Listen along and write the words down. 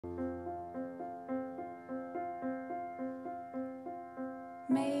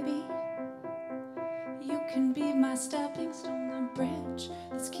Maybe you can be my stepping stone, the bridge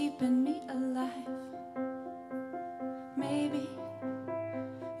that's keeping me alive. Maybe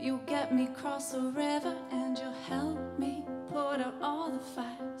you'll get me across the river and you'll help me put out all the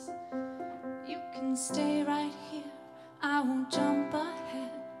fires. You can stay right here, I won't jump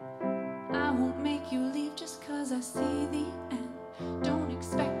ahead. I won't make you leave just 'cause I see the end. Don't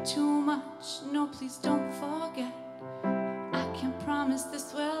expect too much, no please don't forget. I can't promise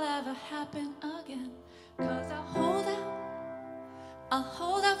this will ever happen again, 'cause I'll hold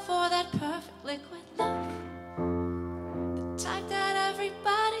out for that perfect liquid love, the type that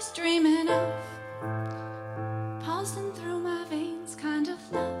everybody's dreaming of, pulsing through my veins kind of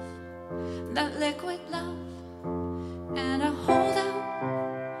love, that liquid love. And I'll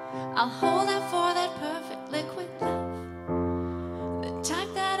hold out for that perfect liquid love, the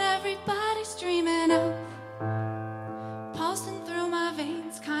type that everybody's dreaming of, pulsing through my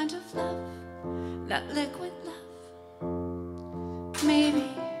veins kind of love, that liquid love. Maybe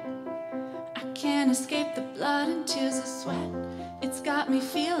I can't escape the blood and tears of sweat, it's got me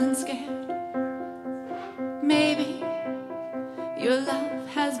feeling scared. Maybe your love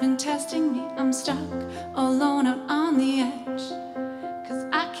has been testing me, I'm stuck alone out on the edge, 'cause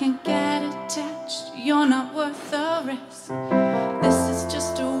I can't get attached, you're not worth the risk. This is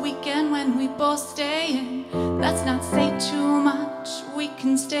just a weekend when we both stay in, let's not say too much, we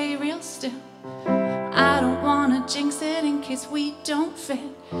can stay real still. I don't wanna jinx it in case we don't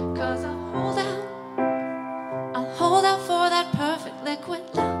fit, 'cause I'll hold out for that perfect liquid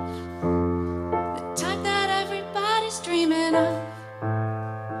love, the type that everybody's dreaming of,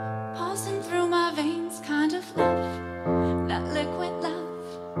 pulsing through my veins kind of love, that liquid love.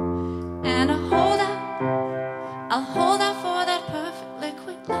 And I'll hold out for that perfect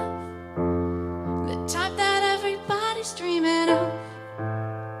liquid love, the type that everybody's dreaming of,